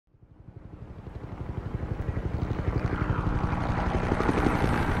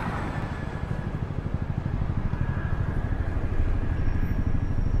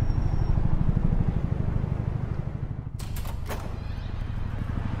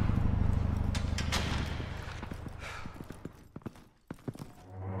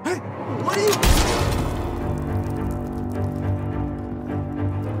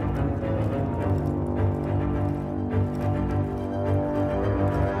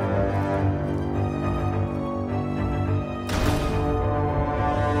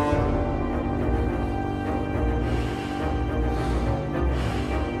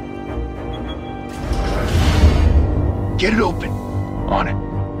Get it open. On it.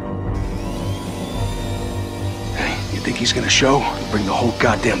 Hey, you think he's gonna show? Bring the whole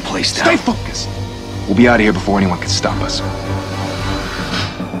goddamn place down. Stay focused. We'll be out of here before anyone can stop us.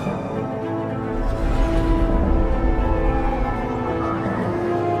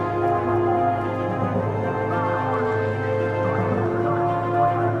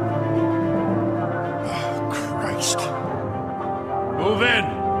 Move in!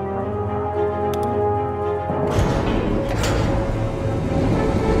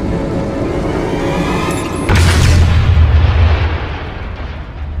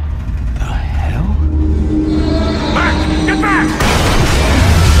 The hell? Back! Get back!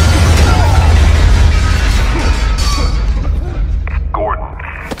 Gordon.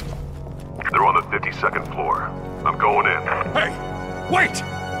 They're on the 52nd floor. I'm going in. Hey! Wait!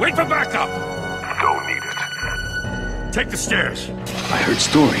 Wait for backup! Don't need it. Take the stairs. I heard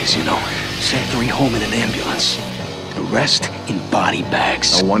stories, you know. Sent 3 home in an ambulance. The rest in body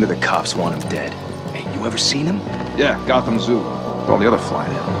bags. No wonder the cops want him dead. Hey, you ever seen him? Yeah, Gotham Zoo. With all the other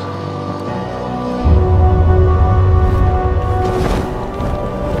flying animals.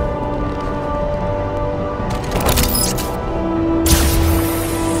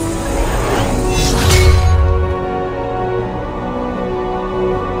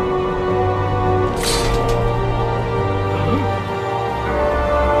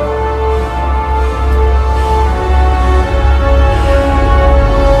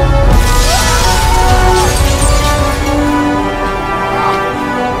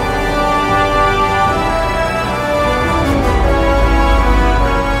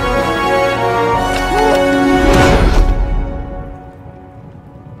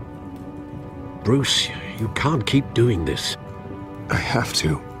 Bruce, you can't keep doing this. I have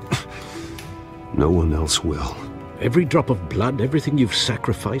to. No one else will. Every drop of blood, everything you've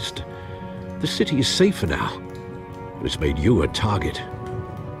sacrificed. The city is safer now. It's made you a target.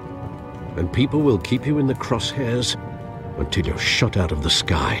 And people will keep you in the crosshairs until you're shot out of the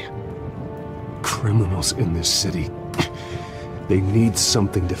sky. Criminals in this city. They need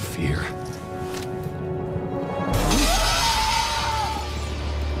something to fear.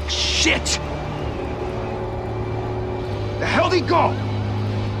 Shit! The hell'd he go?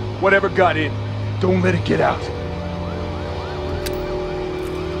 Whatever got in, don't let it get out.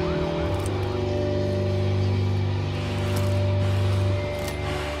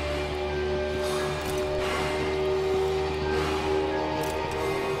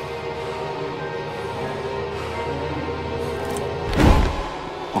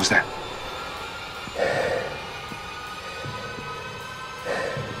 What was that?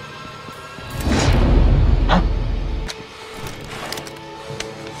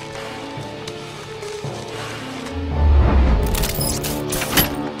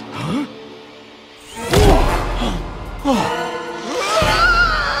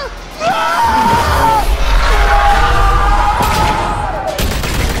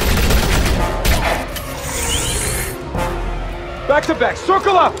 Back to back,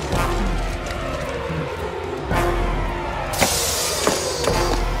 circle up!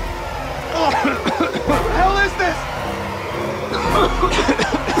 Hell is this?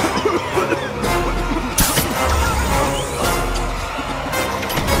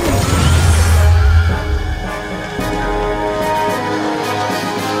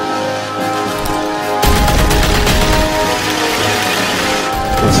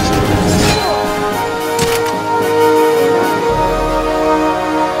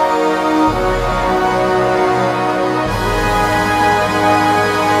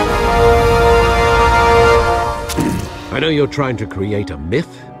 I know you're trying to create a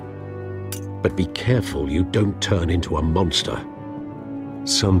myth, but be careful you don't turn into a monster.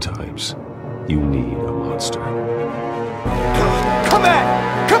 Sometimes you need a monster. Come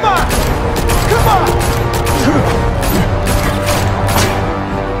at! Come on! Come on!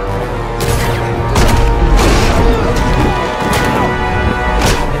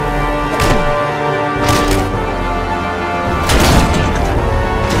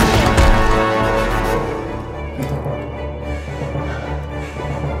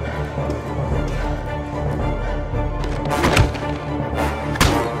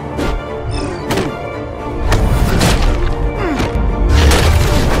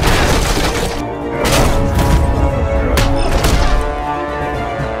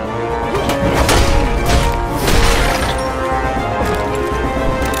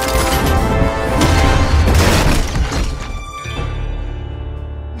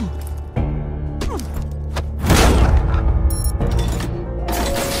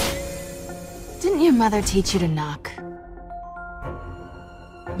 Mother teach you to knock?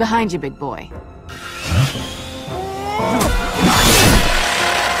 Behind you, big boy.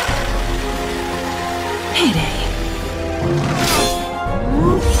 Heyday.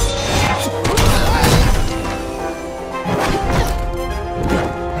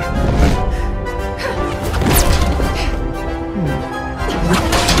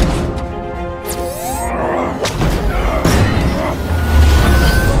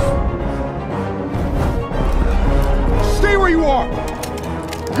 Stay where you are!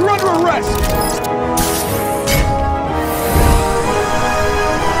 You're under arrest!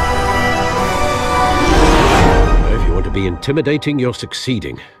 If you want to be intimidating, you're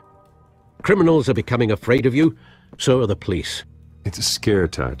succeeding. Criminals are becoming afraid of you, so are the police. It's a scare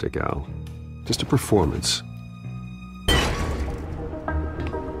tactic, Al. Just a performance.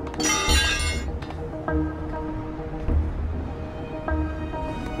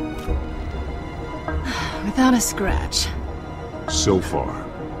 Without a scratch. So far.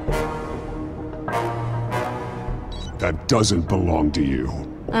 That doesn't belong to you.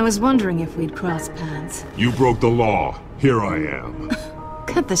 I was wondering if we'd cross paths. You broke the law. Here I am.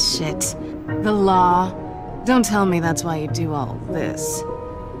 Cut the shit. The law. Don't tell me that's why you do all this.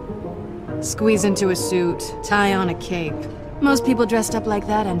 Squeeze into a suit, tie on a cape. Most people dressed up like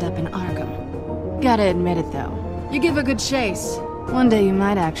that end up in Arkham. Gotta admit it though. You give a good chase. One day you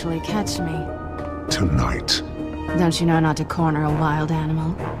might actually catch me. Tonight. Don't you know not to corner a wild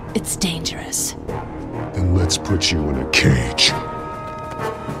animal? It's dangerous. Then let's put you in a cage.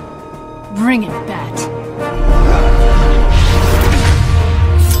 Bring it, Bat.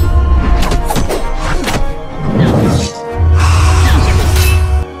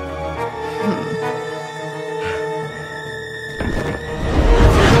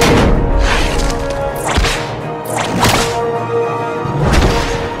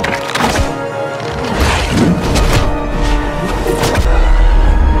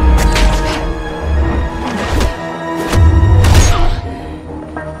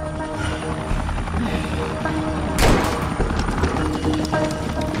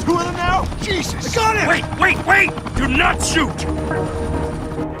 Wait! Do not shoot!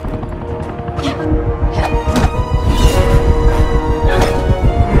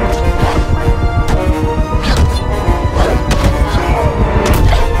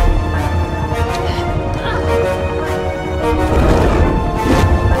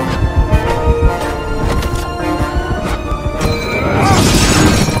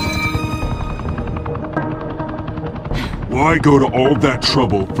 Why go to all that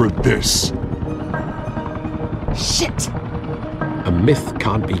trouble for this? Shit! A myth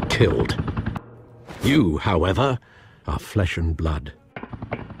can't be killed. You, however, are flesh and blood.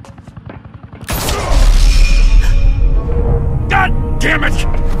 God damn it!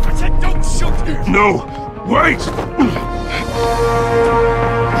 I said don't shoot! No! Wait!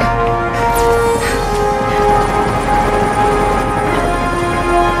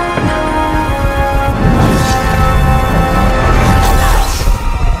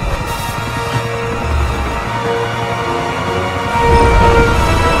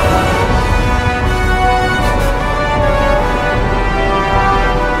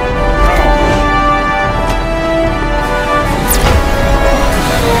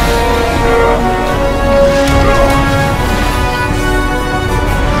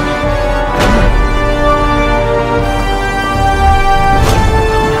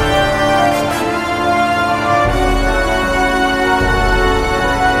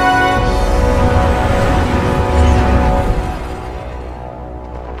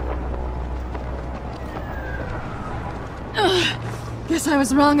 Guess I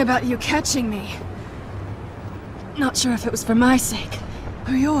was wrong about you catching me. Not sure if it was for my sake,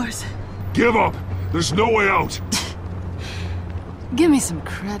 or yours. Give up! There's no way out! Give me some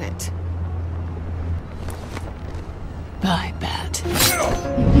credit. Bye, Bat.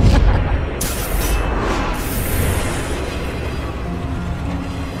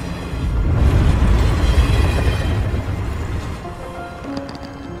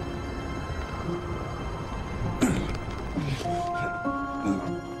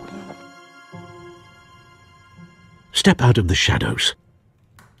 Step out of the shadows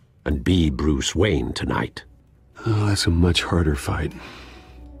and be Bruce Wayne tonight. Oh, that's a much harder fight.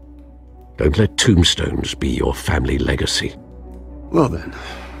 Don't let tombstones be your family legacy. Well then.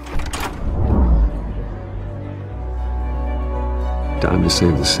 Time to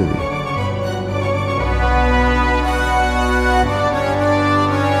save the city.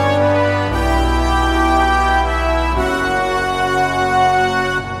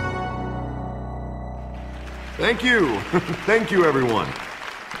 Thank you. Thank you, everyone.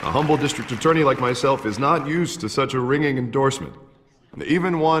 A humble district attorney like myself is not used to such a ringing endorsement.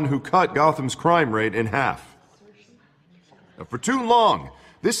 Even one who cut Gotham's crime rate in half. For too long,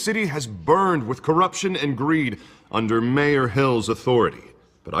 this city has burned with corruption and greed under Mayor Hill's authority.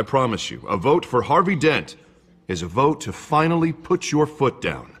 But I promise you, a vote for Harvey Dent is a vote to finally put your foot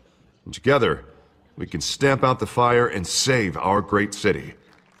down. And together, we can stamp out the fire and save our great city.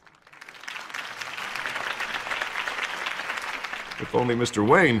 If only Mr.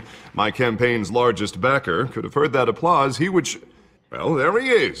 Wayne, my campaign's largest backer, could have heard that applause, he would well, there he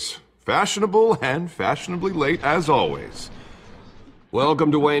is. Fashionable and fashionably late as always.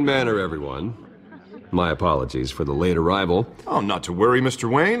 Welcome to Wayne Manor, everyone. My apologies for the late arrival. Oh, not to worry, Mr.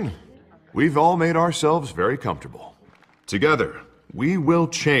 Wayne. We've all made ourselves very comfortable. Together, we will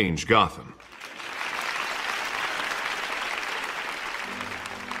change Gotham.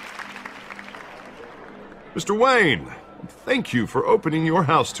 Mr. Wayne, thank you for opening your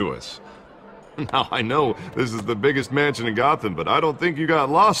house to us. Now, I know this is the biggest mansion in Gotham, but I don't think you got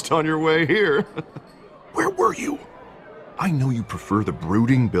lost on your way here. Where were you? I know you prefer the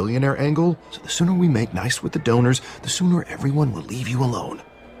brooding billionaire angle, so the sooner we make nice with the donors, the sooner everyone will leave you alone.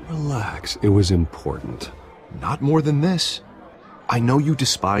 Relax, it was important. Not more than this. I know you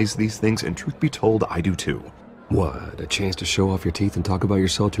despise these things, and truth be told, I do too. What, a chance to show off your teeth and talk about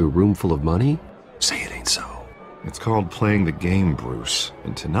yourself to a room full of money? Say it ain't so. It's called playing the game, Bruce.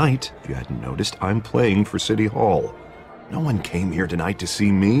 And tonight, if you hadn't noticed, I'm playing for City Hall. No one came here tonight to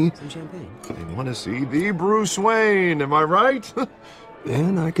see me. Some champagne. They want to see the Bruce Wayne, am I right?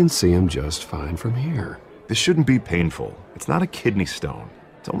 And I can see him just fine from here. This shouldn't be painful. It's not a kidney stone.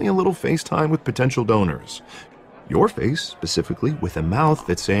 It's only a little FaceTime with potential donors. Your face, specifically, with a mouth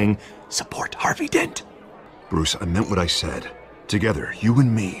that's saying, support Harvey Dent. Bruce, I meant what I said. Together, you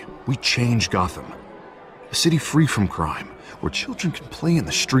and me, we change Gotham. A city free from crime, where children can play in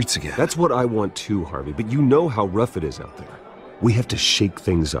the streets again. That's what I want too, Harvey, but you know how rough it is out there. We have to shake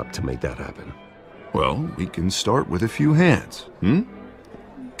things up to make that happen. Well, we can start with a few hands,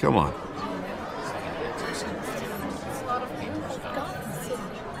 Come on.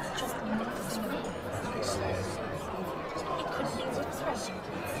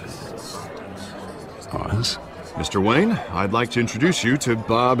 Oz? Mr. Wayne, I'd like to introduce you to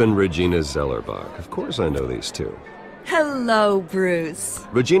Bob and Regina Zellerbach. Of course I know these two. Hello, Bruce.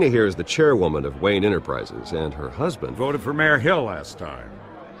 Regina here is the chairwoman of Wayne Enterprises, and her husband... Voted for Mayor Hill last time.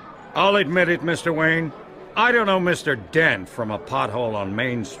 I'll admit it, Mr. Wayne. I don't know Mr. Dent from a pothole on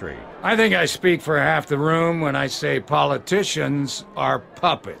Main Street. I think I speak for half the room when I say politicians are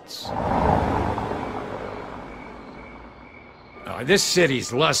puppets. This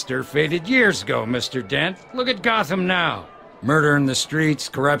city's luster faded years ago, Mr. Dent. Look at Gotham now. Murder in the streets,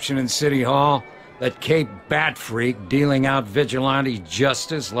 corruption in City Hall, that Cape Bat freak dealing out vigilante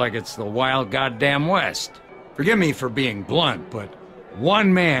justice like it's the wild goddamn West. Forgive me for being blunt, but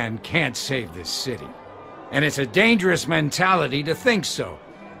one man can't save this city. And it's a dangerous mentality to think so.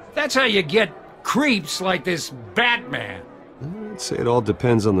 That's how you get creeps like this Batman. I'd say it all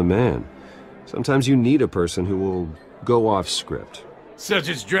depends on the man. Sometimes you need a person who will go off script. Such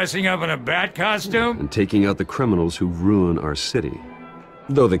as dressing up in a bat costume? And taking out the criminals who ruin our city.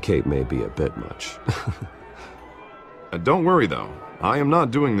 Though the cape may be a bit much. Don't worry, though. I am not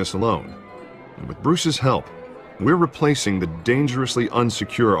doing this alone. And with Bruce's help, we're replacing the dangerously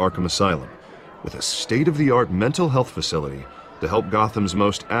unsecure Arkham Asylum with a state-of-the-art mental health facility to help Gotham's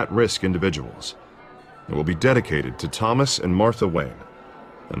most at-risk individuals. It will be dedicated to Thomas and Martha Wayne,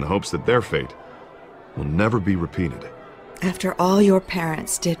 in the hopes that their fate will never be repeated. After all your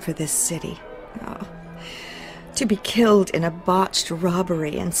parents did for this city, to be killed in a botched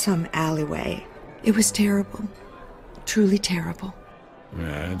robbery in some alleyway, it was terrible. Truly terrible.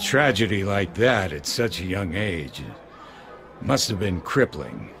 A tragedy like that at such a young age must have been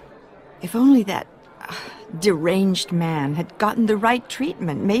crippling. If only that deranged man had gotten the right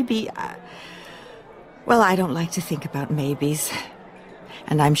treatment, maybe... Well, I don't like to think about maybes.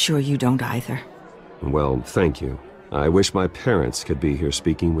 And I'm sure you don't either. Well, thank you. I wish my parents could be here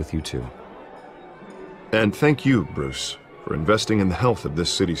speaking with you too. And thank you, Bruce, for investing in the health of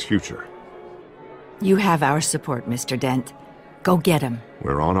this city's future. You have our support, Mr. Dent. Go get him.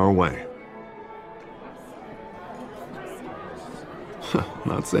 We're on our way.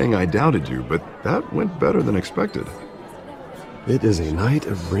 Not saying I doubted you, but that went better than expected. It is a night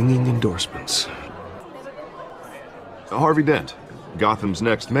of ringing endorsements. Harvey Dent, Gotham's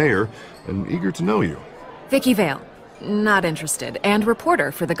next mayor, and eager to know you. Vicky Vale. Not interested. And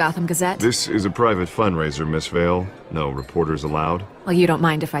reporter for the Gotham Gazette. This is a private fundraiser, Miss Vale. No reporters allowed. Well, you don't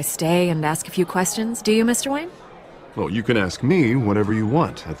mind if I stay and ask a few questions, do you, Mr. Wayne? Well, you can ask me whatever you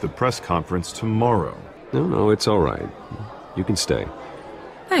want at the press conference tomorrow. No, it's all right. You can stay.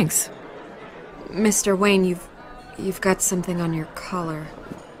 Thanks. Mr. Wayne, you've You've got something on your collar.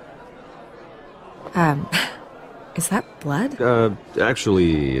 Is that blood?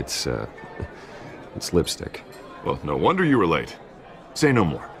 Actually, it's lipstick. Well, no wonder you were late. Say no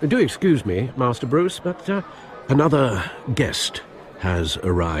more. Do excuse me, Master Bruce, but another guest has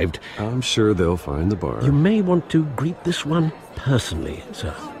arrived. I'm sure they'll find the bar. You may want to greet this one personally,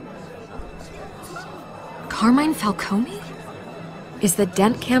 sir. Carmine Falcone? Is the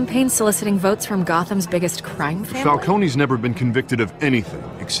Dent campaign soliciting votes from Gotham's biggest crime family? Falcone's never been convicted of anything,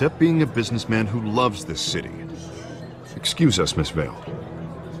 except being a businessman who loves this city. Excuse us, Miss Vale.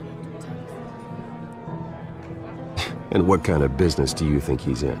 And what kind of business do you think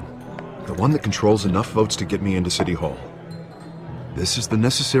he's in? The one that controls enough votes to get me into City Hall. This is the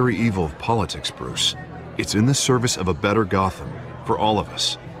necessary evil of politics, Bruce. It's in the service of a better Gotham, for all of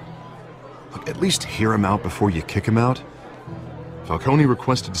us. Look, at least hear him out before you kick him out. Falcone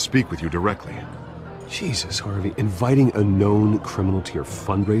requested to speak with you directly. Jesus, Harvey, inviting a known criminal to your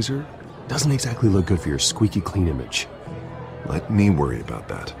fundraiser doesn't exactly look good for your squeaky clean image. Let me worry about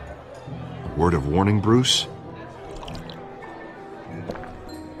that. A word of warning, Bruce?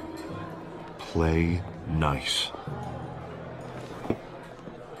 Play nice.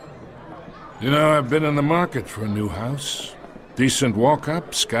 You know, I've been in the market for a new house. Decent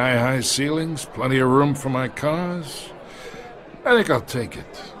walk-up, sky-high ceilings, plenty of room for my cars. I think I'll take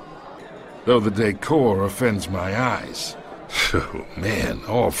it. Though the decor offends my eyes. Oh, man,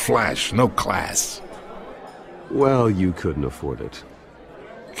 all flash, no class. Well, you couldn't afford it.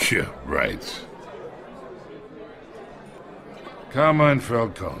 Yeah, right. Carmine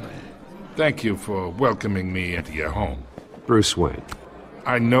Falcone, thank you for welcoming me into your home. Bruce Wayne.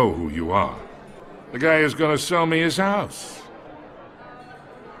 I know who you are. The guy who's gonna sell me his house.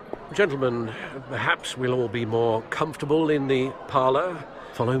 Gentlemen, perhaps we'll all be more comfortable in the parlor.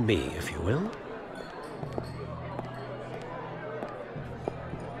 Follow me, if you will.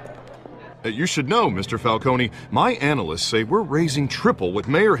 You should know, Mr. Falcone, my analysts say we're raising triple what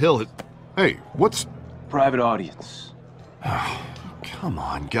Mayor Hill had... Hey, what's... Private audience. Oh, come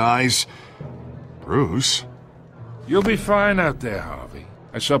on, guys. Bruce? You'll be fine out there, Harvey.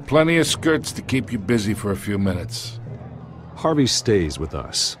 I saw plenty of skirts to keep you busy for a few minutes. Harvey stays with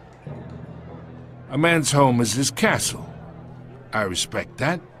us. A man's home is his castle. I respect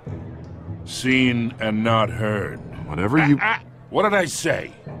that. Seen and not heard. Whatever you... What did I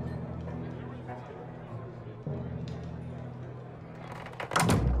say?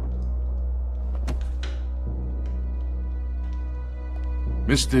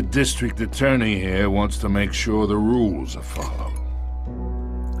 Mr. District Attorney here wants to make sure the rules are followed.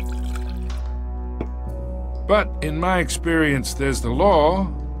 But in my experience, there's the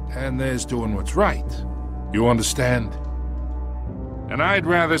law, and there's doing what's right. You understand? And I'd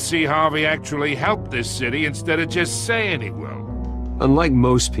rather see Harvey actually help this city instead of just saying he will. Unlike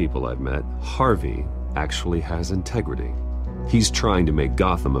most people I've met, Harvey actually has integrity. He's trying to make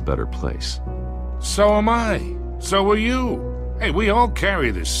Gotham a better place. So am I. So are you. Hey, we all carry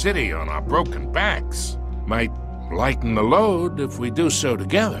this city on our broken backs. Might lighten the load if we do so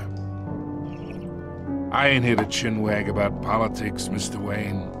together. I ain't here to chinwag about politics, Mr.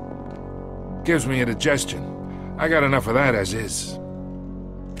 Wayne. Gives me indigestion. I got enough of that as is.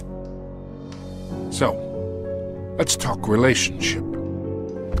 So, let's talk relationship.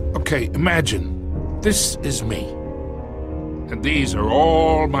 Okay, imagine this is me. And these are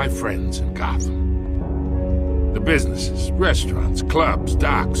all my friends in Gotham. The businesses, restaurants, clubs,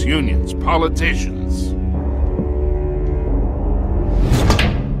 docks, unions, politicians.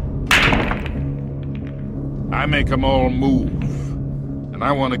 I make them all move. And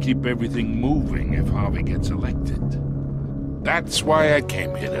I want to keep everything moving if Harvey gets elected. That's why I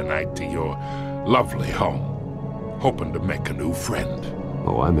came here tonight to your lovely home, hoping to make a new friend.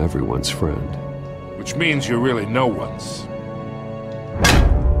 Oh, I'm everyone's friend. Which means you're really no one's.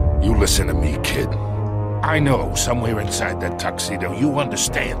 You listen to me, kid. I know somewhere inside that tuxedo you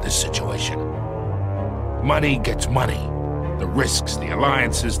understand this situation. Money gets money. The risks, the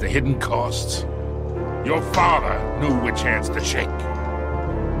alliances, the hidden costs. Your father knew which hands to shake.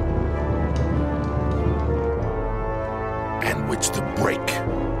 And which to break.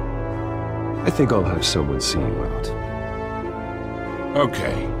 I think I'll have someone see you out.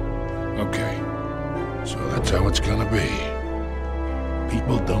 Okay. Okay. So that's how it's gonna be.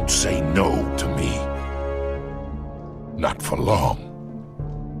 People don't say no to me. Not for long.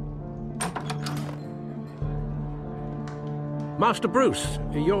 Master Bruce,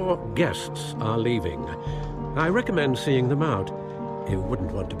 your guests are leaving. I recommend seeing them out. You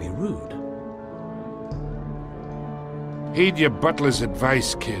wouldn't want to be rude. Heed your butler's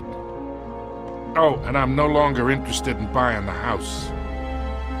advice, kid. Oh, and I'm no longer interested in buying the house.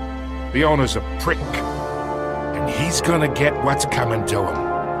 The owner's a prick, and he's gonna get what's coming to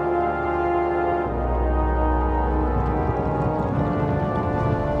him.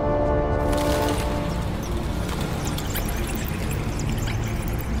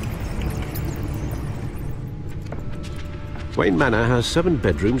 Wayne Manor has 7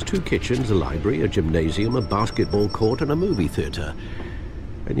 bedrooms, 2 kitchens, a library, a gymnasium, a basketball court, and a movie theatre.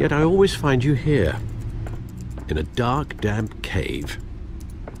 And yet I always find you here, in a dark, damp cave,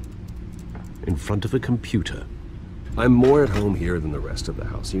 in front of a computer. I'm more at home here than the rest of the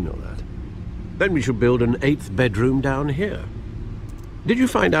house, you know that. Then we should build an 8th bedroom down here. Did you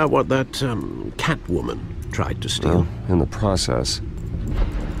find out what that, cat woman tried to steal? Well, in the process.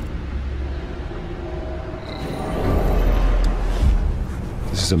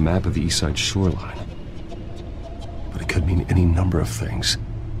 This is a map of the East Side shoreline. But it could mean any number of things.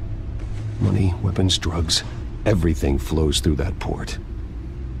 Money, weapons, drugs, everything flows through that port.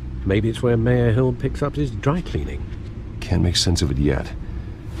 Maybe it's where Mayor Hill picks up his dry cleaning. Can't make sense of it yet.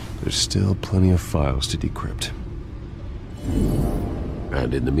 There's still plenty of files to decrypt.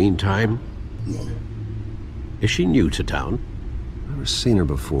 And in the meantime, is she new to town? Never seen her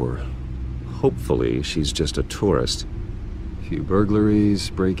before. Hopefully, she's just a tourist. Few burglaries,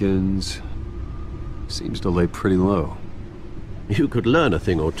 break-ins. Seems to lay pretty low. You could learn a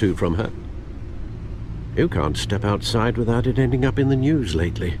thing or two from her. You can't step outside without it ending up in the news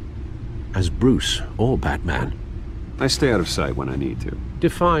lately. As Bruce or Batman. I stay out of sight when I need to.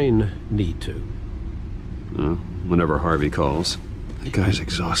 Define need to. Whenever Harvey calls. The guy's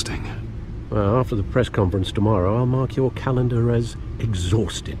exhausting. Well, after the press conference tomorrow, I'll mark your calendar as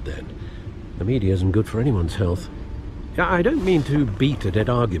exhausted then. The media isn't good for anyone's health. I don't mean to beat a dead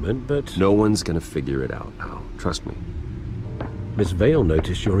argument, but... No one's gonna figure it out now. Trust me. Miss Vale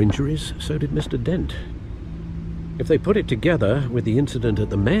noticed your injuries, so did Mr. Dent. If they put it together with the incident at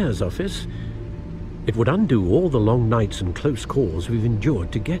the mayor's office, it would undo all the long nights and close calls we've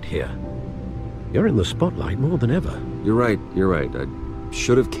endured to get here. You're in the spotlight more than ever. You're right. I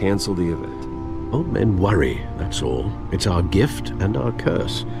should have canceled the event. Old men worry, that's all. It's our gift and our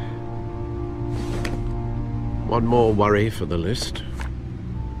curse. One more worry for the list.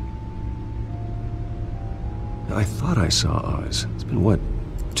 I thought I saw Oz. It's been, what,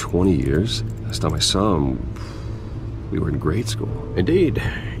 20 years? Last time I saw him, we were in grade school. Indeed.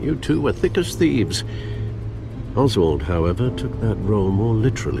 You two were thick as thieves. Oswald, however, took that role more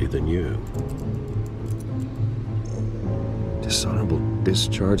literally than you. Dishonorable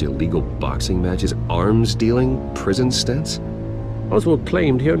discharge, illegal boxing matches, arms dealing, prison stints? Oswald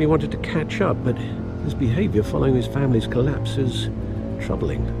claimed he only wanted to catch up, but his behavior following his family's collapse is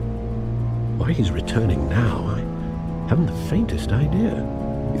troubling. Why he's returning now, I haven't the faintest idea.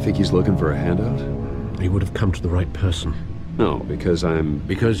 You think he's looking for a handout? He would have come to the right person. No, because I'm...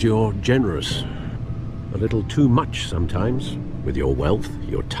 Because you're generous. A little too much sometimes, with your wealth,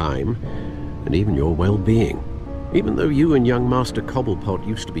 your time, and even your well-being. Even though you and young Master Cobblepot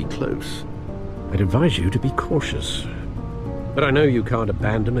used to be close, I'd advise you to be cautious. But I know you can't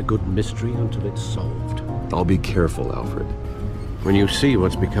abandon a good mystery until it's solved. I'll be careful, Alfred. When you see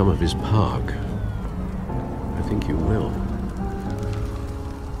what's become of his park, I think you will.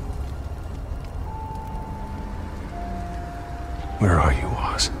 Where are you,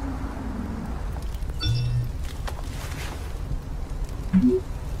 Oz?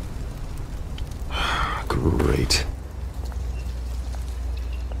 Great.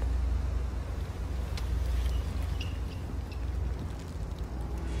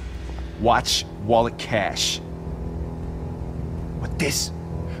 Watch wallet cash. But this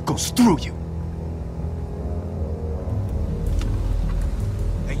goes through you.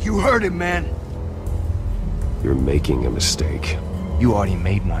 And you heard it, man. You're making a mistake. You already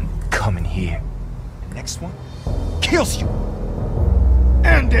made one coming here. The next one kills you.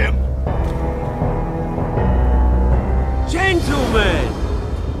 And him. Gentlemen!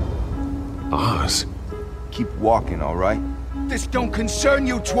 Oz. Keep walking, all right? This don't concern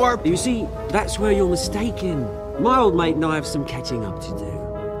you, twerp! You see, that's where you're mistaken. My old mate and I have some catching up to do.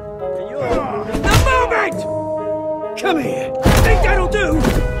 Now move it! Come here! Think that'll do?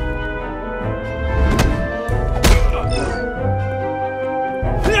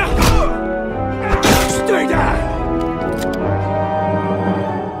 Stay down!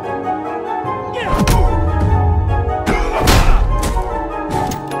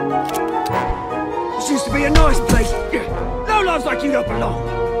 This used to be a nice place. No loves like you don't belong.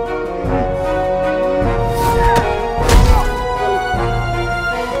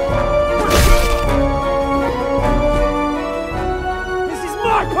 This is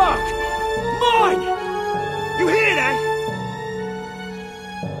my park! My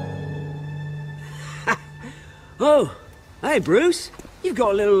Oh, hey, Bruce. You've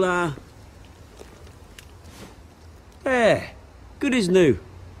got a little, Yeah, good as new.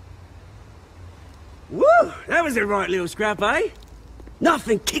 Woo! That was a right little scrap, eh?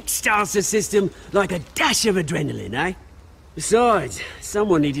 Nothing kickstarts the system like a dash of adrenaline, eh? Besides,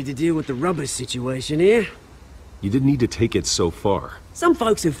 someone needed to deal with the rubber situation here. You didn't need to take it so far. Some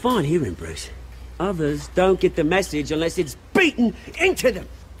folks are fine hearing, Bruce. Others don't get the message unless it's beaten into them.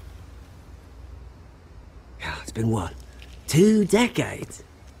 It's been what? 2 decades?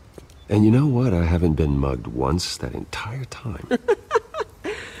 And you know what? I haven't been mugged once that entire time.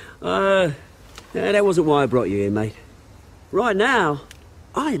 That wasn't why I brought you here, mate. Right now,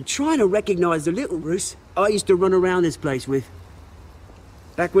 I am trying to recognize the little Bruce I used to run around this place with.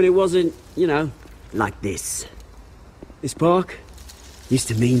 Back when it wasn't, you know, like this. This park used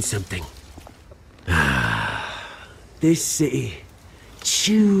to mean something. This city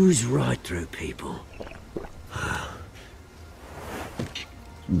chews right through people.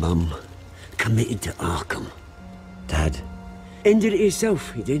 Mum committed to Arkham. Dad ended it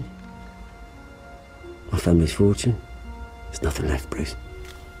himself, he did. My family's fortune, there's nothing left, Bruce.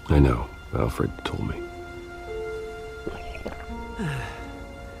 I know. Alfred told me.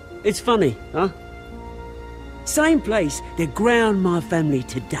 It's funny, huh? Same place that ground my family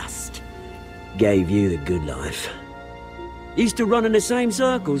to dust. Gave you the good life. Used to run in the same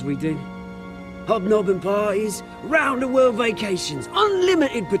circles we did. Hobnobbing parties, round-the-world vacations,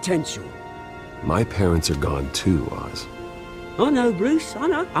 unlimited potential. My parents are gone too, Oz. I know, Bruce, I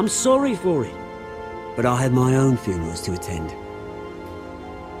know. I'm sorry for it. But I had my own funerals to attend.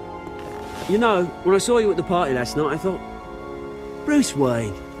 You know, when I saw you at the party last night, I thought, Bruce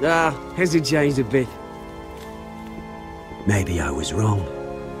Wayne, hasn't changed a bit. Maybe I was wrong.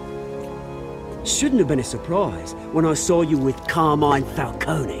 Shouldn't have been a surprise when I saw you with Carmine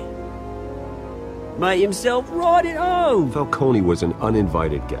Falcone. Made himself right at home. Falcone was an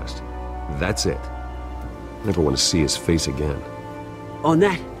uninvited guest. That's it. Never want to see his face again. On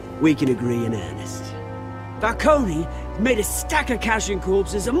that, we can agree in earnest. Falcone made a stack of cash and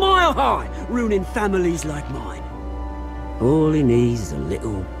corpses a mile high, ruining families like mine. All he needs is a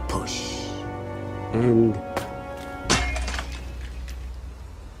little push. And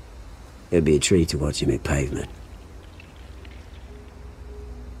it'd be a treat to watch him hit pavement.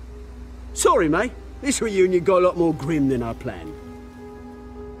 Sorry, mate. This reunion got a lot more grim than I planned.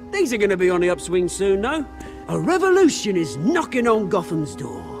 Things are gonna be on the upswing soon, no? A revolution is knocking on Gotham's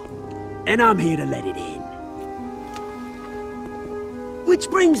door. And I'm here to let it in.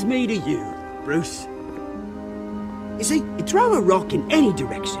 Which brings me to you, Bruce. You see, you throw a rock in any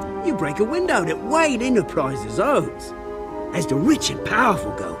direction, you break a window that Wayne Enterprises owns. As the rich and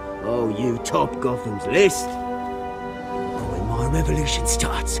powerful go, oh, you top Gotham's list. But when my revolution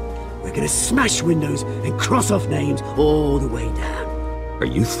starts, we're gonna smash windows and cross off names all the way down. Are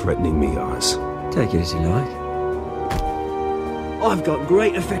you threatening me, Oz? Take it as you like. I've got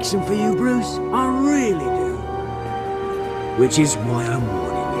great affection for you, Bruce. I really do. Which is why I'm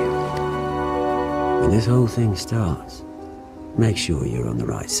warning you. When this whole thing starts, make sure you're on the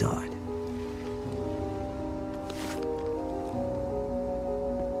right side.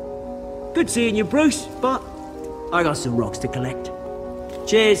 Good seeing you, Bruce, but I got some rocks to collect.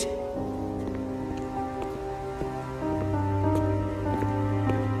 Cheers.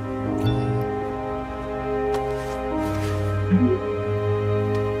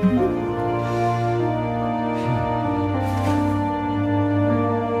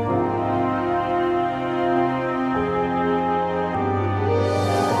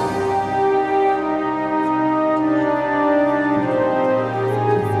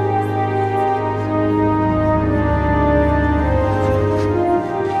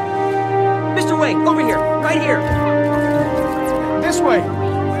 Over here, right here. This way.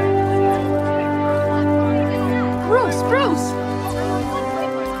 Bruce, Bruce!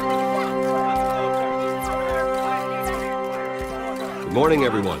 Good morning,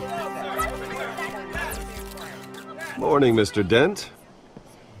 everyone. Morning, Mr. Dent.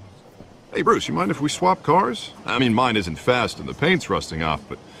 Hey, Bruce, you mind if we swap cars? I mean, mine isn't fast and the paint's rusting off,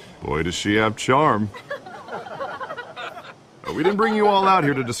 but boy, does she have charm. We didn't bring you all out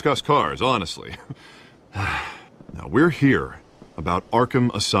here to discuss cars, honestly. Now, we're here about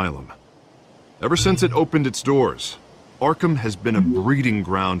Arkham Asylum. Ever since it opened its doors, Arkham has been a breeding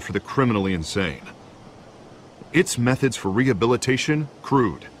ground for the criminally insane. Its methods for rehabilitation,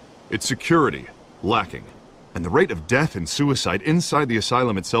 crude. Its security, lacking. And the rate of death and suicide inside the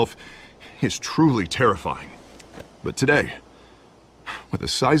asylum itself is truly terrifying. But today, with a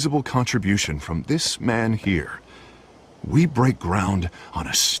sizable contribution from this man here, we break ground on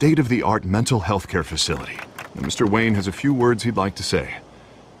a state-of-the-art mental health care facility. And Mr. Wayne has a few words he'd like to say.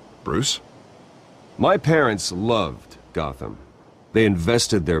 Bruce? My parents loved Gotham. They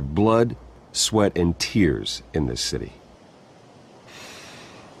invested their blood, sweat, and tears in this city.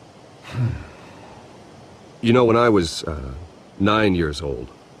 You know, when I was 9 years old,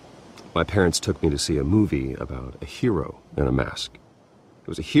 my parents took me to see a movie about a hero in a mask. It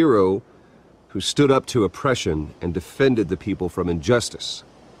was a hero who stood up to oppression and defended the people from injustice,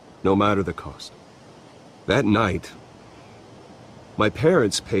 no matter the cost. That night, my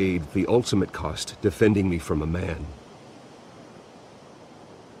parents paid the ultimate cost defending me from a man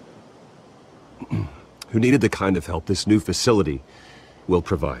who needed the kind of help this new facility will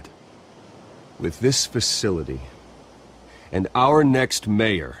provide. With this facility and our next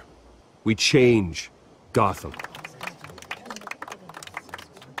mayor, we change Gotham.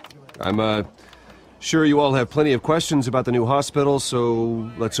 I'm sure you all have plenty of questions about the new hospital,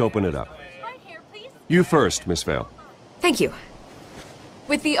 so let's open it up. You first, Miss Vale. Thank you.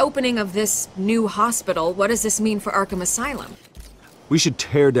 With the opening of this new hospital, what does this mean for Arkham Asylum? We should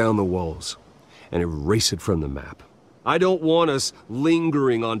tear down the walls and erase it from the map. I don't want us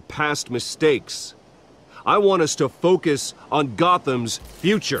lingering on past mistakes. I want us to focus on Gotham's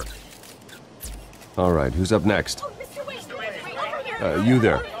future. All right, who's up next? You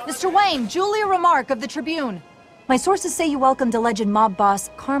there. Mr. Wayne, Julia Remark of the Tribune. My sources say you welcomed alleged mob boss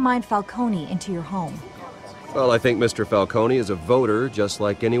Carmine Falcone into your home. Well, I think Mr. Falcone is a voter just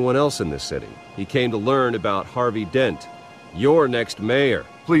like anyone else in this city. He came to learn about Harvey Dent, your next mayor.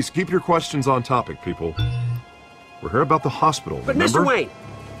 Please keep your questions on topic, people. We're here about the hospital, But remember? Mr. Wayne,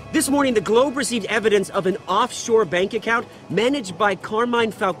 this morning the Globe received evidence of an offshore bank account managed by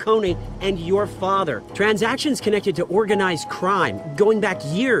Carmine Falcone and your father. Transactions connected to organized crime, going back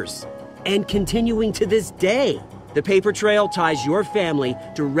years, and continuing to this day. The paper trail ties your family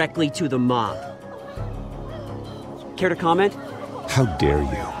directly to the mob. Care to comment? How dare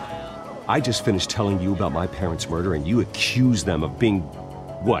you? I just finished telling you about my parents' murder and you accuse them of being,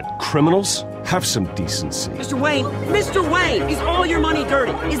 what, criminals? Have some decency. Mr. Wayne! Mr. Wayne! Is all your money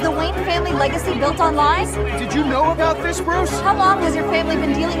dirty? Is the Wayne family legacy built on lies? Did you know about this, Bruce? How long has your family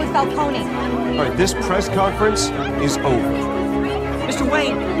been dealing with Falcone? All right, this press conference is over. Mr.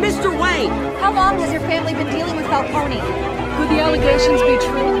 Wayne! Mr. Wayne! How long has your family been dealing with Falcone? Could the allegations be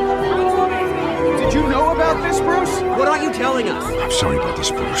true? Did you know about this, Bruce? What are you telling us? I'm sorry about this,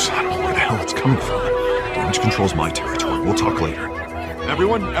 Bruce. I don't know where the hell it's coming from. Damage control's my territory. We'll talk later.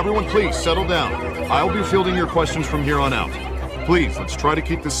 Everyone, please, settle down. I'll be fielding your questions from here on out. Please, let's try to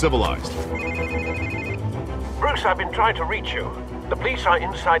keep this civilized. Bruce, I've been trying to reach you. The police are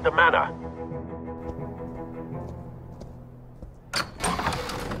inside the manor.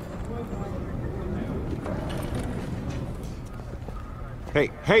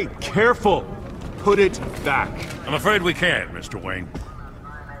 Hey, careful! Put it back. I'm afraid we can't, Mr. Wayne.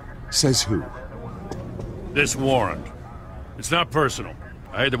 Says who? This warrant. It's not personal.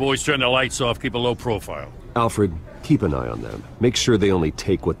 I had the boys turn the lights off, keep a low profile. Alfred, keep an eye on them. Make sure they only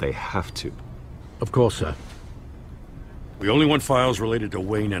take what they have to. Of course, sir. We only want files related to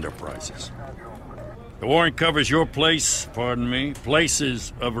Wayne Enterprises. The warrant covers your place,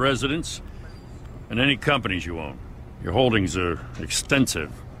 places of residence, and any companies you own. Your holdings are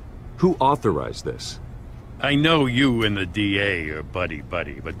extensive. Who authorized this? I know you and the DA are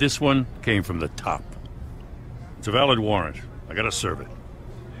buddy-buddy, but this one came from the top. It's a valid warrant. I gotta serve it.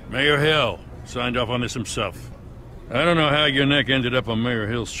 Mayor Hill signed off on this himself. I don't know how your neck ended up on Mayor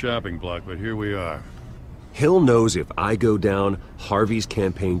Hill's shopping block, but here we are. Hill knows if I go down, Harvey's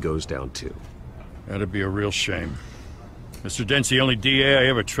campaign goes down too. That'd be a real shame. Mr. Dent's the only DA I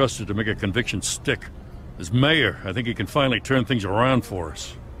ever trusted to make a conviction stick. As mayor, I think he can finally turn things around for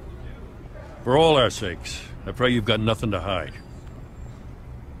us. For all our sakes, I pray you've got nothing to hide.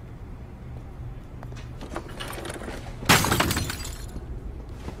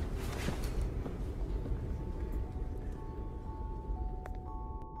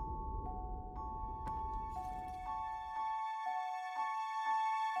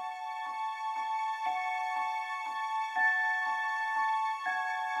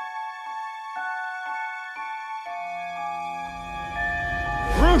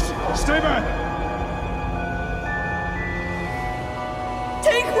 Stay back!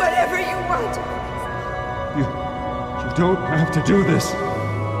 Take whatever you want. You don't have to do this.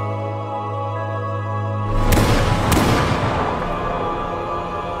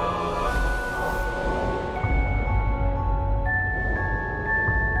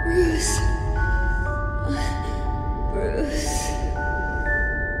 Bruce. Bruce.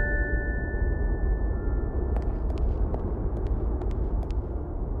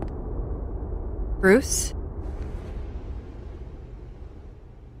 Bruce?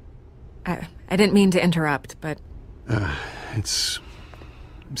 I didn't mean to interrupt, but... It's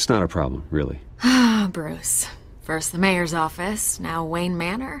not a problem, really. Ah, Bruce. First the mayor's office, now Wayne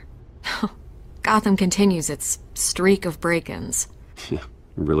Manor. Gotham continues its streak of break-ins. Yeah,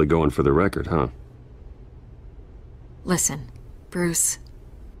 really going for the record, huh? Listen, Bruce.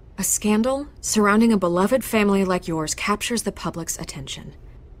 A scandal surrounding a beloved family like yours captures the public's attention.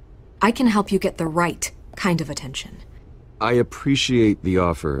 I can help you get the right kind of attention. I appreciate the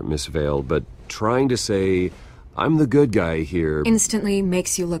offer, Miss Vale, but trying to say I'm the good guy here... instantly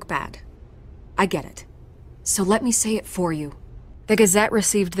makes you look bad. I get it. So let me say it for you. The Gazette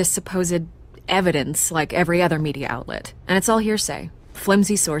received this supposed evidence like every other media outlet, and it's all hearsay.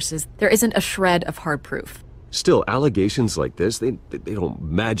 Flimsy sources. There isn't a shred of hard proof. Still, allegations like this, they don't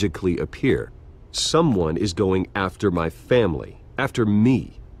magically appear. Someone is going after my family, after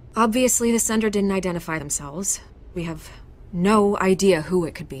me. Obviously, the sender didn't identify themselves. We have no idea who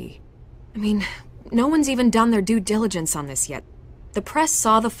it could be. I mean, no one's even done their due diligence on this yet. The press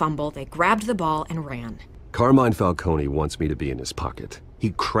saw the fumble, they grabbed the ball and ran. Carmine Falcone wants me to be in his pocket.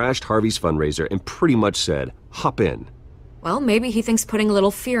 He crashed Harvey's fundraiser and pretty much said, hop in. Well, maybe he thinks putting a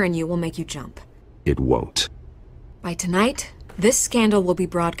little fear in you will make you jump. It won't. By tonight, this scandal will be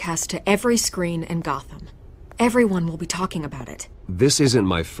broadcast to every screen in Gotham. Everyone will be talking about it. This isn't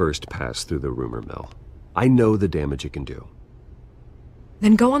my first pass through the rumor mill. I know the damage it can do.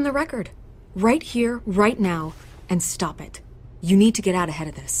 Then go on the record. Right here, right now, and stop it. You need to get out ahead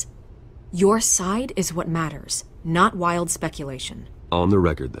of this. Your side is what matters, not wild speculation. On the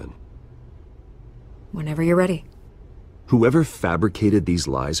record, then. Whenever you're ready. Whoever fabricated these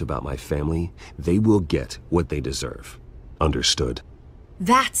lies about my family, they will get what they deserve. Understood?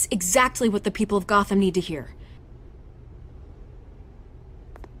 That's exactly what the people of Gotham need to hear.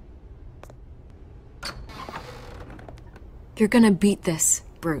 You're gonna beat this,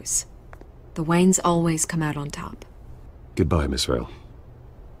 Bruce. The Waynes always come out on top. Goodbye, Miss Vale.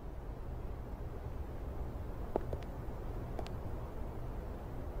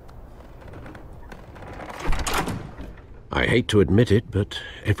 I hate to admit it, but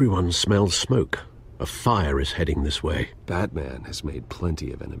everyone smells smoke. A fire is heading this way. Batman has made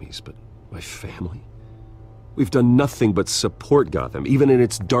plenty of enemies, but my family? We've done nothing but support Gotham, even in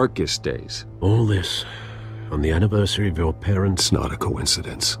its darkest days. All this on the anniversary of your parents'... It's not a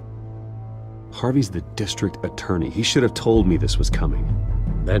coincidence. Harvey's the district attorney. He should have told me this was coming.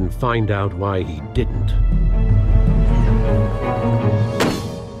 Then find out why he didn't.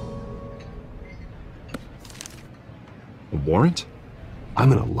 A warrant?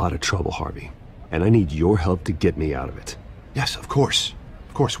 I'm in a lot of trouble, Harvey, and I need your help to get me out of it. Yes, of course.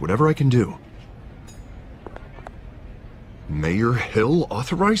 Of course, whatever I can do. Mayor Hill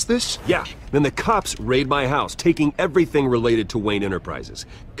authorized this? Yeah, then the cops raid my house, taking everything related to Wayne Enterprises.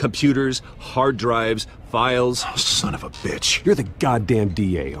 Computers, hard drives, files. Oh, son of a bitch. You're the goddamn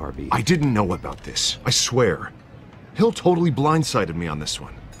DA, Harvey. I didn't know about this, I swear. Hill totally blindsided me on this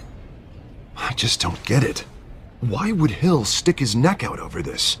one. I just don't get it. Why would Hill stick his neck out over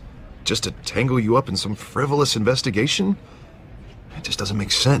this? Just to tangle you up in some frivolous investigation? It just doesn't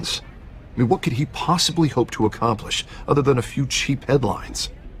make sense. I mean, what could he possibly hope to accomplish other than a few cheap headlines?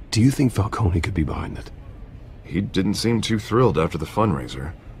 Do you think Falcone could be behind it? He didn't seem too thrilled after the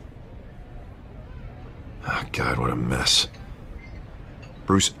fundraiser. Oh, God, what a mess.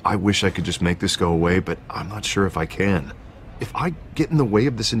 Bruce, I wish I could just make this go away, but I'm not sure if I can. If I get in the way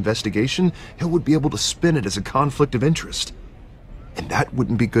of this investigation, Hill would be able to spin it as a conflict of interest. And that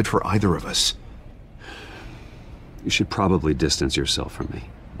wouldn't be good for either of us. You should probably distance yourself from me.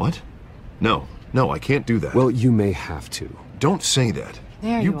 What? No, I can't do that. Well, you may have to. Don't say that.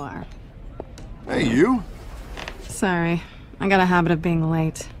 There you are. Hey, you? Sorry. I got a habit of being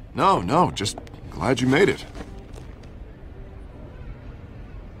late. No, just glad you made it.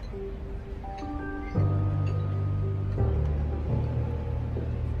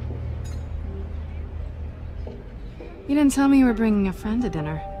 You didn't tell me you were bringing a friend to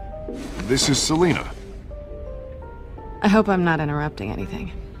dinner. This is Selina. I hope I'm not interrupting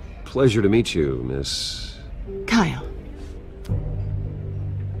anything. Pleasure to meet you, Miss... Kyle.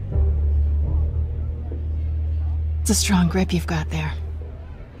 It's a strong grip you've got there.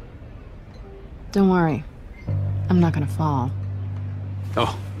 Don't worry. I'm not gonna fall.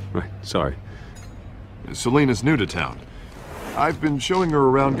 Oh, right, sorry. Selina's new to town. I've been showing her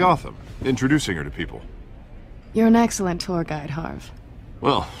around Gotham, introducing her to people. You're an excellent tour guide, Harv.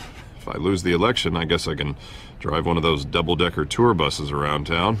 Well, if I lose the election, I guess I can drive one of those double-decker tour buses around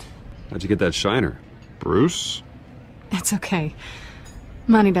town. How'd you get that shiner? Bruce? It's okay.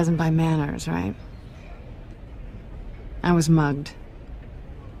 Money doesn't buy manners, right? I was mugged.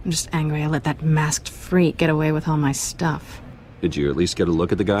 I'm just angry I let that masked freak get away with all my stuff. Did you at least get a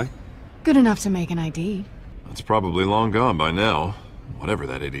look at the guy? Good enough to make an ID. It's probably long gone by now, whatever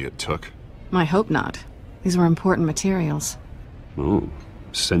that idiot took. I hope not. These were important materials. Ooh,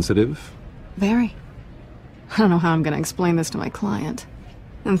 sensitive? Very. I don't know how I'm gonna explain this to my client.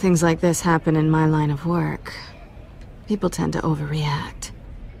 When things like this happen in my line of work, people tend to overreact.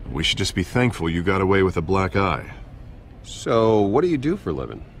 We should just be thankful you got away with a black eye. So, what do you do for a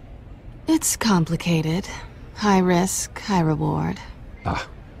living? It's complicated. High risk, high reward. Ah,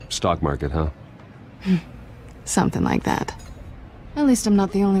 stock market, huh? Something like that. At least I'm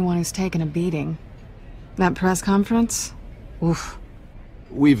not the only one who's taken a beating. That press conference? Oof.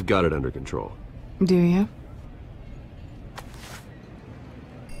 We've got it under control. Do you?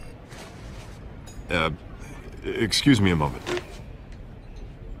 Excuse me a moment.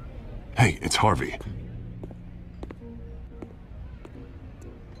 Hey, it's Harvey.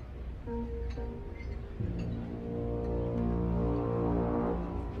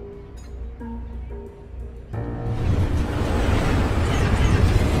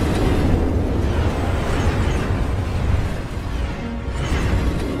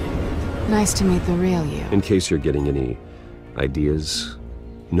 Nice to meet the real you. In case you're getting any ideas,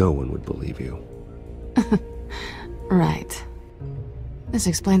 no one would believe you. Right. This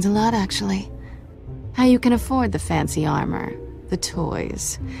explains a lot, actually. How you can afford the fancy armor, the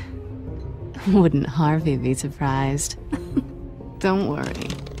toys. Wouldn't Harvey be surprised? Don't worry.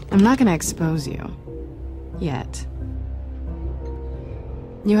 I'm not gonna expose you. Yet.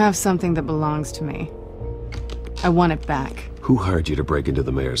 You have something that belongs to me. I want it back. Who hired you to break into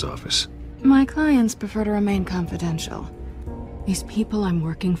the mayor's office? My clients prefer to remain confidential. These people I'm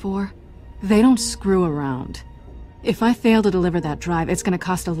working for, they don't screw around. If I fail to deliver that drive, it's gonna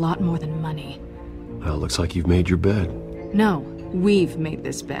cost a lot more than money. Well, looks like you've made your bed. No, we've made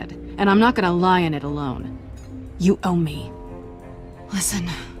this bed, and I'm not gonna lie in it alone. You owe me. Listen,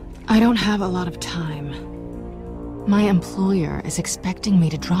 I don't have a lot of time. My employer is expecting me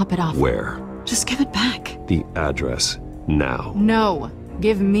to drop it off. Where? Just give it back. The address, now. No,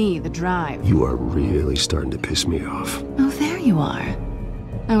 give me the drive. You are really starting to piss me off. Oh, there you are.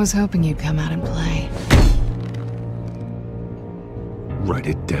 I was hoping you'd come out and play. Write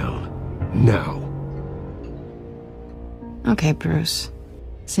it down. Now. Okay, Bruce.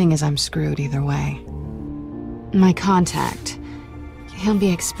 Seeing as I'm screwed either way. My contact. He'll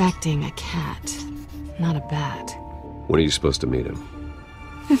be expecting a cat, not a bat. When are you supposed to meet him?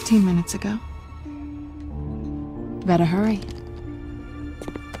 15 minutes ago. Better hurry.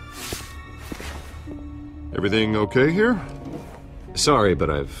 Everything okay here? Sorry, but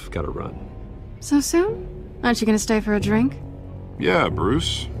I've got to run. So soon? Aren't you gonna stay for a drink? Yeah,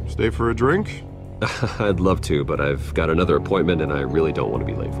 Bruce. Stay for a drink? I'd love to, but I've got another appointment and I really don't want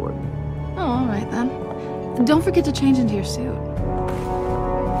to be late for it. Oh, all right then. Don't forget to change into your suit.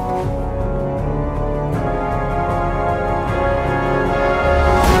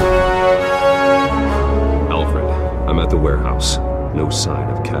 Alfred, I'm at the warehouse. No sign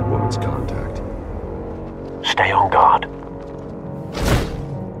of Catwoman's contact. Stay on guard.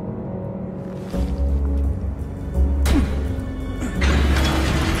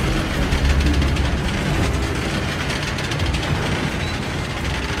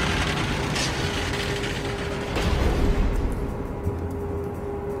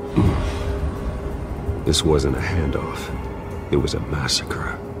 This wasn't a handoff. It was a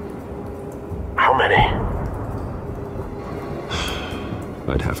massacre. How many?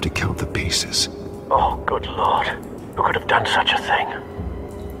 I'd have to count the pieces. Oh, good lord. Who could have done such a thing?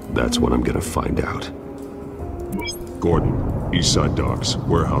 That's what I'm gonna find out. Gordon, Eastside Docks,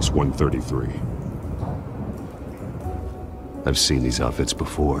 Warehouse 133. I've seen these outfits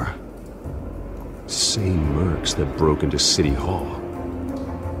before. Same mercs that broke into City Hall.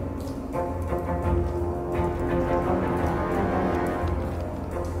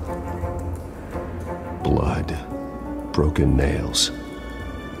 Blood, broken nails,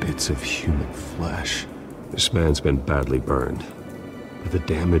 bits of human flesh. This man's been badly burned, but the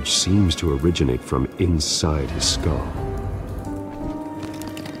damage seems to originate from inside his skull.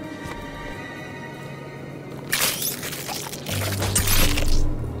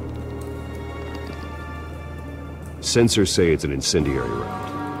 Sensors say it's an incendiary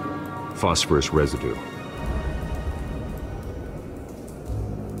round. Phosphorus residue.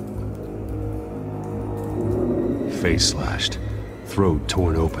 Face slashed, throat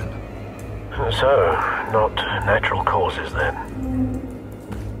torn open. So, not natural causes then.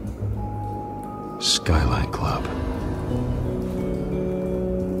 Skyline Club.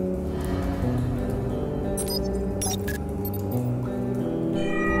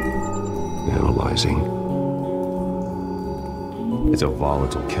 Analyzing. It's a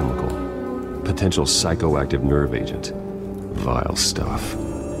volatile chemical. Potential psychoactive nerve agent. Vile stuff.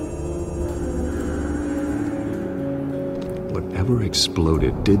 Whatever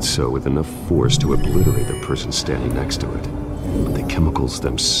exploded did so with enough force to obliterate the person standing next to it. But the chemicals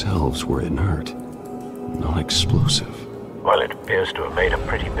themselves were inert, non-explosive. Well, it appears to have made a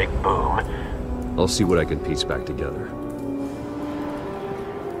pretty big boom. I'll see what I can piece back together.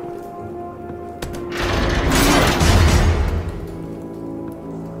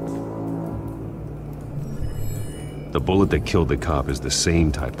 The bullet that killed the cop is the same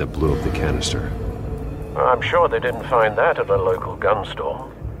type that blew up the canister. I'm sure they didn't find that at a local gun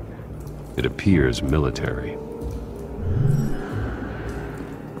store. It appears military.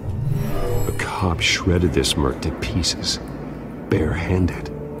 A cop shredded this merc to pieces,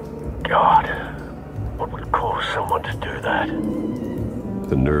 bare-handed. God, what would cause someone to do that?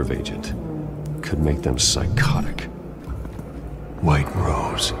 The nerve agent could make them psychotic. White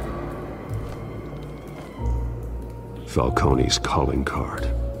Rose. Falcone's calling card.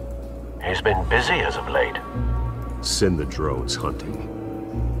 He's been busy as of late. Send the drones hunting.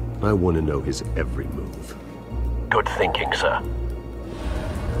 I want to know his every move. Good thinking, sir.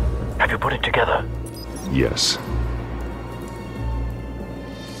 Have you put it together? Yes.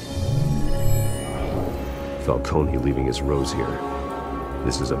 Falcone leaving his Rose here.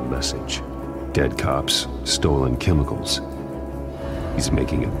 This is a message. Dead cops, stolen chemicals. He's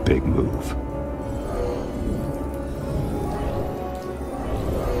making a big move.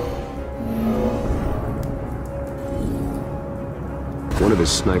 One of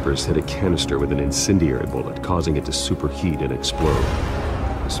his snipers hit a canister with an incendiary bullet, causing it to superheat and explode.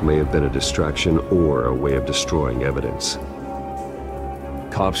 This may have been a distraction or a way of destroying evidence.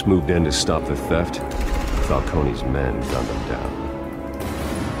 Cops moved in to stop the theft. Falcone's men gunned them down.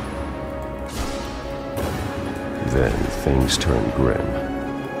 Then things turned grim.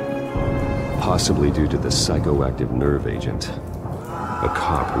 Possibly due to the psychoactive nerve agent. A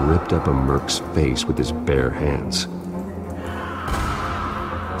cop ripped up a merc's face with his bare hands.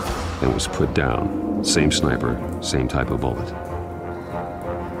 And was put down. Same sniper, same type of bullet.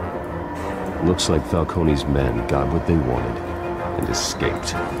 Looks like Falcone's men got what they wanted and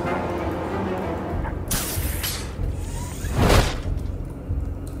escaped.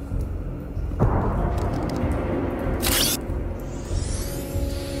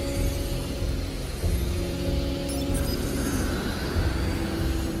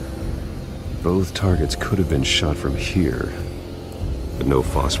 Both targets could have been shot from here, but no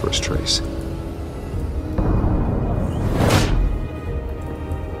phosphorus trace.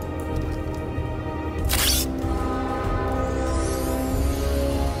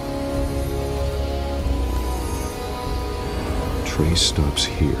 Trace stops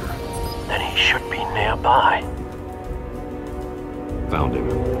here. Then he should be nearby. Found him.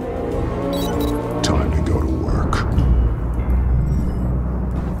 Time to go to work.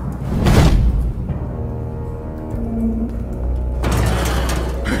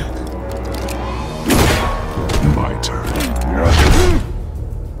 My turn.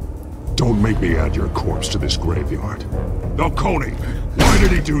 Don't make me add your corpse to this graveyard. Falcone, why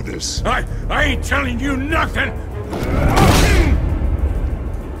did he do this? I ain't telling you nothing!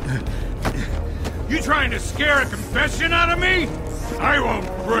 You trying to scare a confession out of me? I won't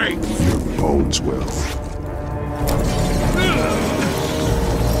break! Your bones will.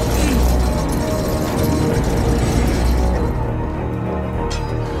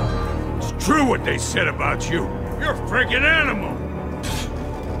 It's true what they said about you. You're a freaking animal!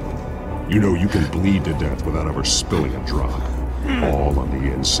 You know you can bleed to death without ever spilling a drop. All on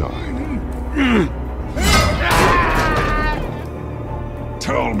the inside.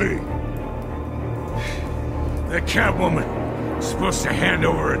 Tell me! The Catwoman was supposed to hand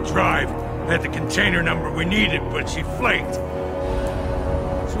over a drive. Had the container number we needed, but she flaked.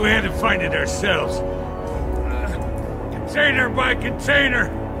 So we had to find it ourselves. Container by container.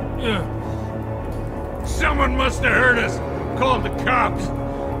 Someone must have heard us. Called the cops.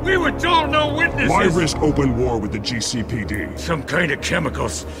 We were told no witnesses. Why risk open war with the GCPD? Some kind of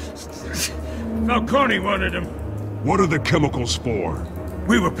chemicals. Falcone wanted them. What are the chemicals for?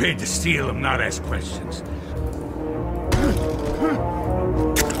 We were paid to steal them, not ask questions.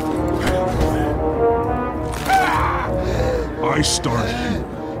 I start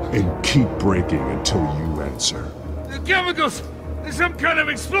and keep breaking until you answer. The chemicals! There's some kind of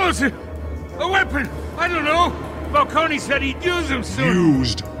explosive! A weapon! I don't know! Falcone said he'd use them soon!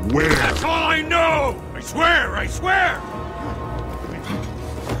 Used where? That's all I know! I swear! I swear!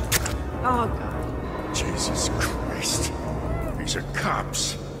 Oh, God. Jesus Christ. These are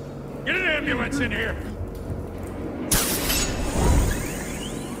cops. Get an ambulance in here!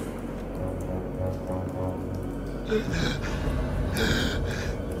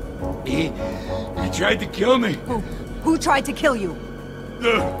 He tried to kill me. Who tried to kill you?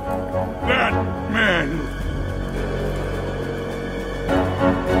 That man.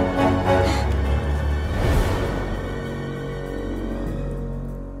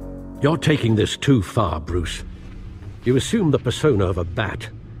 You're taking this too far, Bruce. You assume the persona of a bat,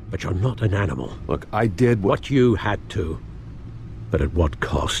 but you're not an animal. Look, I did what you had to. But at what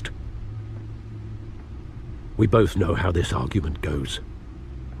cost? We both know how this argument goes.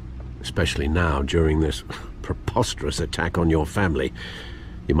 Especially now, during this preposterous attack on your family.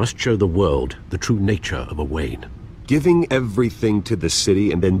 You must show the world the true nature of a Wayne. Giving everything to the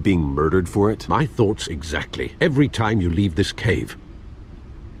city and then being murdered for it? My thoughts exactly. Every time you leave this cave.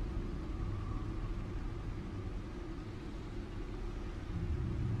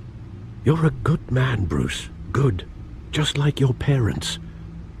 You're a good man, Bruce. Good. Just like your parents.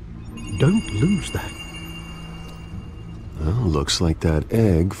 Don't lose that. Well, looks like that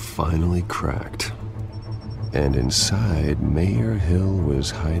egg finally cracked. And inside, Mayor Hill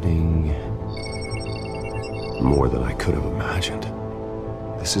was hiding more than I could have imagined.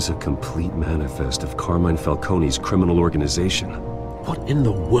 This is a complete manifest of Carmine Falcone's criminal organization. What in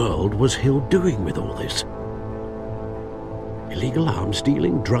the world was Hill doing with all this? Illegal arms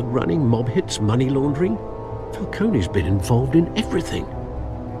dealing, drug running, mob hits, money laundering? Falcone's been involved in everything.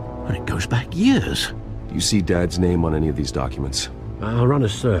 And it goes back years. Do you see Dad's name on any of these documents? I'll run a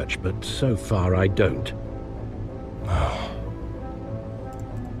search, but so far I don't.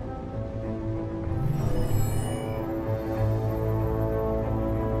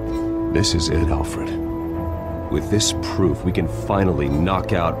 This is it, Alfred. With this proof, we can finally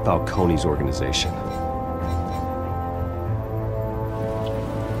knock out Falcone's organization.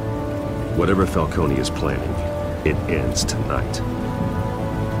 Whatever Falcone is planning, it ends tonight.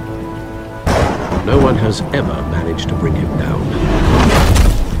 No one has ever managed to bring him down.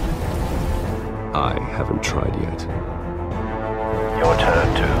 I haven't tried yet. Your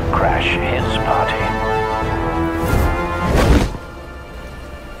turn to crash his party.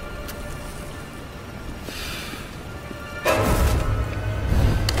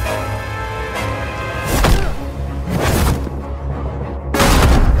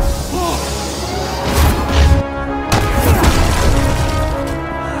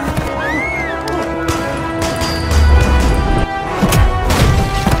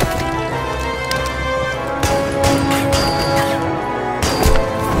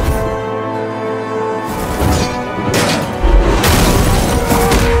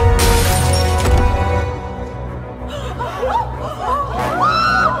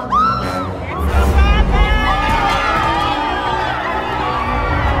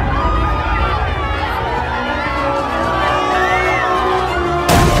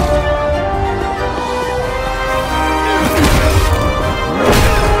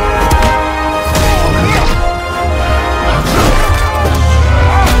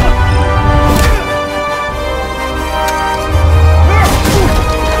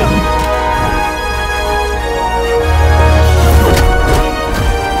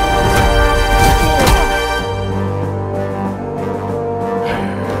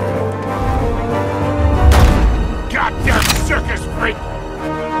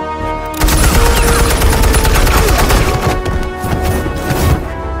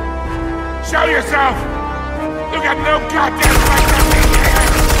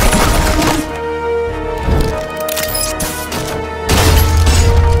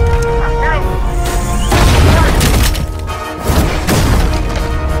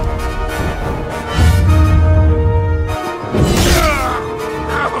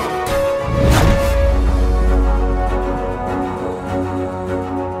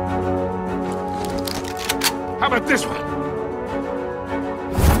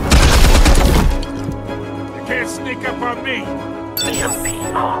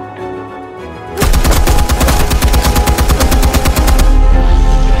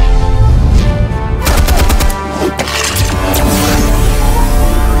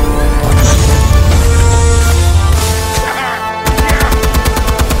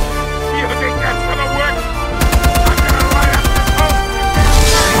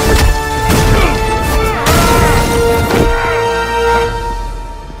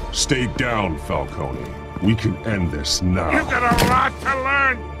 Stay down, Falcone. We can end this now. You've got a lot to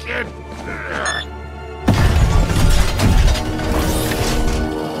learn, kid.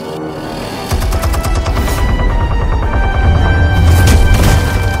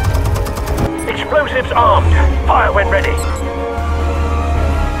 Explosives armed. Fire when ready.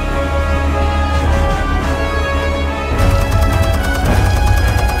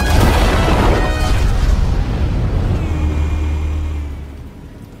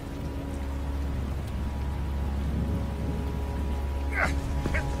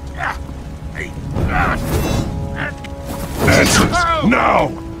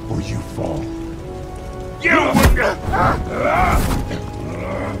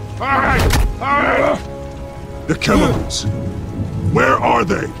 The chemicals. Where are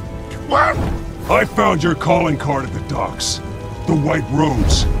they? What? I found your calling card at the docks. The White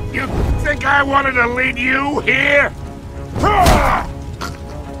Rose. You think I wanted to lead you here?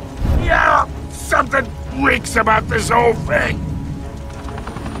 Yeah, something reeks about this whole thing.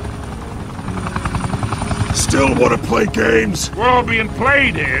 Still want to play games? We're all being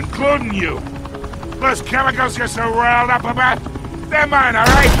played here, including you. Those chemicals you're so riled up about, they're mine, all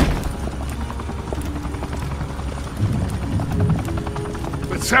right?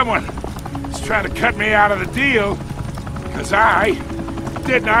 But someone is trying to cut me out of the deal, because I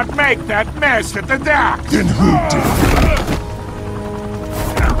did not make that mess at the docks. Then who did?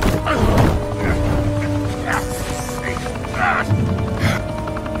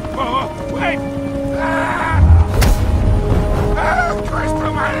 Oh, wait! Christ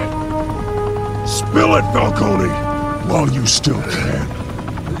almighty! Spill it, Falcone, while you still can.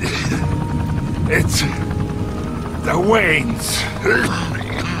 It's the Waynes.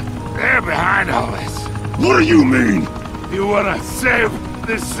 They're behind all this. What do you mean? You want to save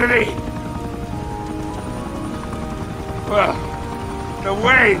this city? Well, the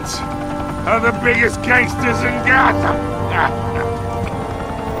Waynes are the biggest gangsters in Gotham.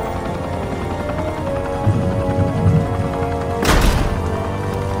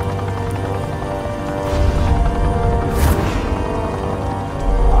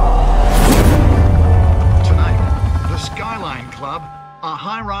 A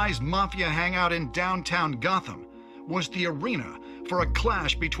high-rise mafia hangout in downtown Gotham was the arena for a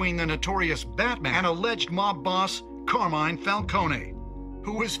clash between the notorious Batman and alleged mob boss Carmine Falcone,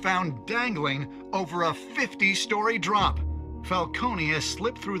 who was found dangling over a 50-story drop. Falcone has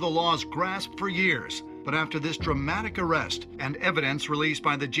slipped through the law's grasp for years, but after this dramatic arrest and evidence released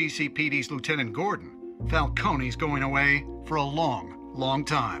by the GCPD's Lieutenant Gordon, Falcone's going away for a long, long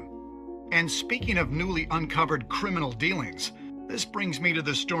time. And speaking of newly uncovered criminal dealings, this brings me to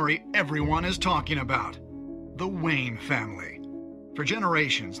the story everyone is talking about. The Wayne family. For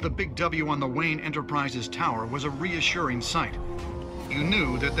generations, the big W on the Wayne Enterprises Tower was a reassuring sight. You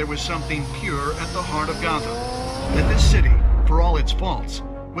knew that there was something pure at the heart of Gotham. That this city, for all its faults,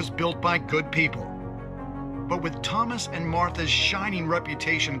 was built by good people. But with Thomas and Martha's shining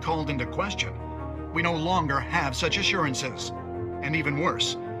reputation called into question, we no longer have such assurances. And even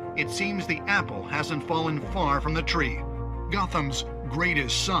worse, it seems the apple hasn't fallen far from the tree. Gotham's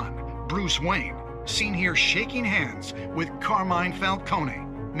greatest son, Bruce Wayne, seen here shaking hands with Carmine Falcone,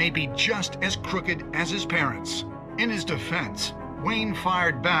 may be just as crooked as his parents. In his defense, Wayne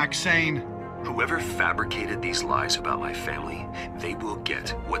fired back saying, "Whoever fabricated these lies about my family, they will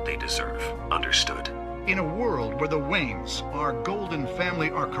get what they deserve. Understood?" In a world where the Waynes, our golden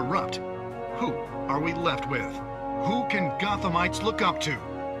family, are corrupt, who are we left with? Who can Gothamites look up to?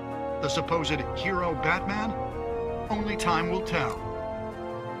 The supposed hero Batman? Only time will tell.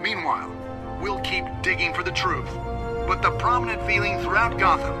 Meanwhile, we'll keep digging for the truth. But the prominent feeling throughout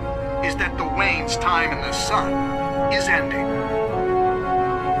Gotham is that the Waynes' time in the sun is ending.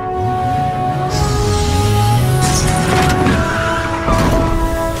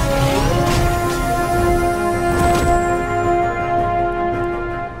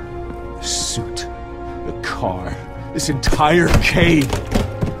 The suit, the car, this entire cave.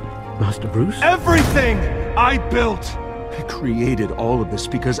 Master Bruce? Everything I built! I created all of this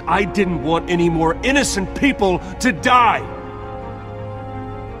because I didn't want any more innocent people to die!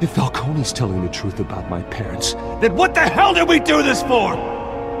 If Falcone's telling the truth about my parents, then what the hell did we do this for?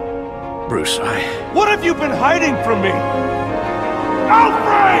 Bruce, What have you been hiding from me?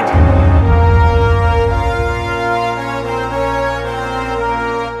 Alfred!